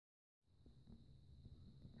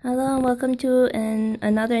Hello and welcome to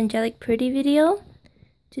another Angelic Pretty video.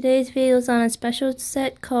 Today's video is on a special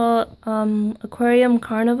set called Aquarium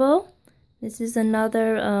Carnival. This is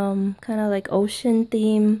another kind of like ocean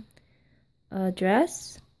theme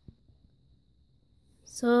dress.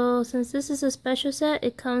 So since this is a special set,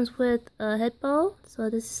 it comes with a head bow. So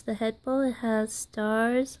this is the head bow. It has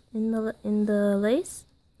stars in the lace.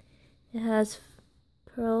 It has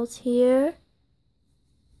pearls here.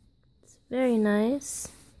 It's very nice.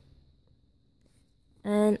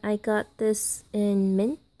 And I got this in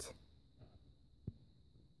mint.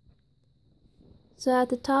 So at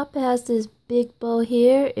the top it has this big bow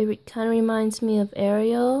here. It kind of reminds me of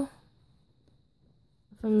Ariel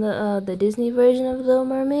from the Disney version of Little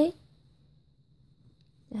Mermaid.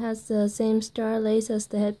 It has the same star lace as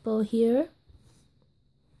the head bow here.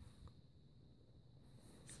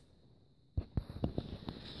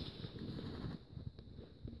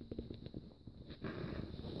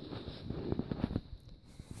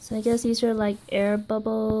 So I guess these are like air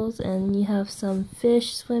bubbles, and you have some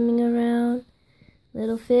fish swimming around,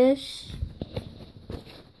 little fish.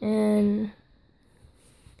 And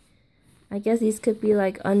I guess these could be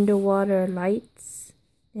like underwater lights.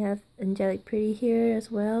 They have Angelic Pretty here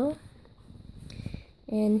as well.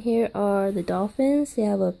 And here are the dolphins. They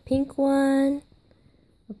have a pink one,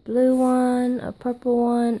 a blue one, a purple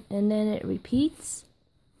one, and then it repeats.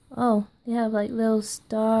 Oh, they have like little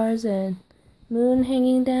stars and moon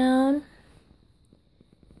hanging down,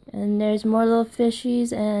 and there's more little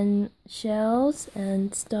fishies and shells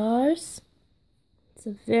and stars. It's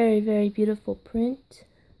a very, very beautiful print.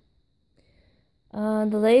 The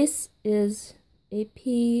lace is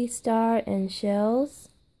AP, star, and shells.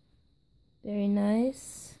 Very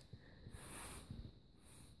nice.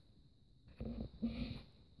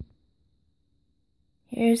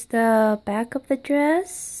 Here's the back of the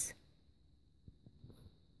dress.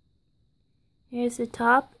 Here's the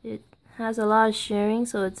top. It has a lot of shirring,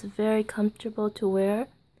 so it's very comfortable to wear.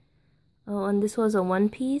 Oh, and this was a one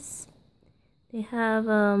piece. They have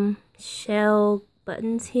shell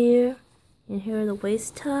buttons here, and here are the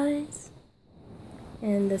waist ties,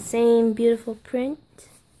 and the same beautiful print.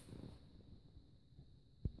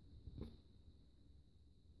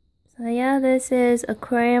 So yeah, this is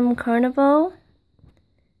Aquarium Carnival.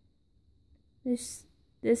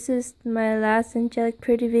 This is my last Angelic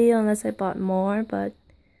Pretty video, unless I bought more, but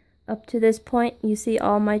up to this point you see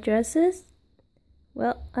all my dresses.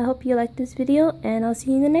 Well, I hope you liked this video, and I'll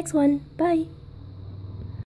see you in the next one. Bye!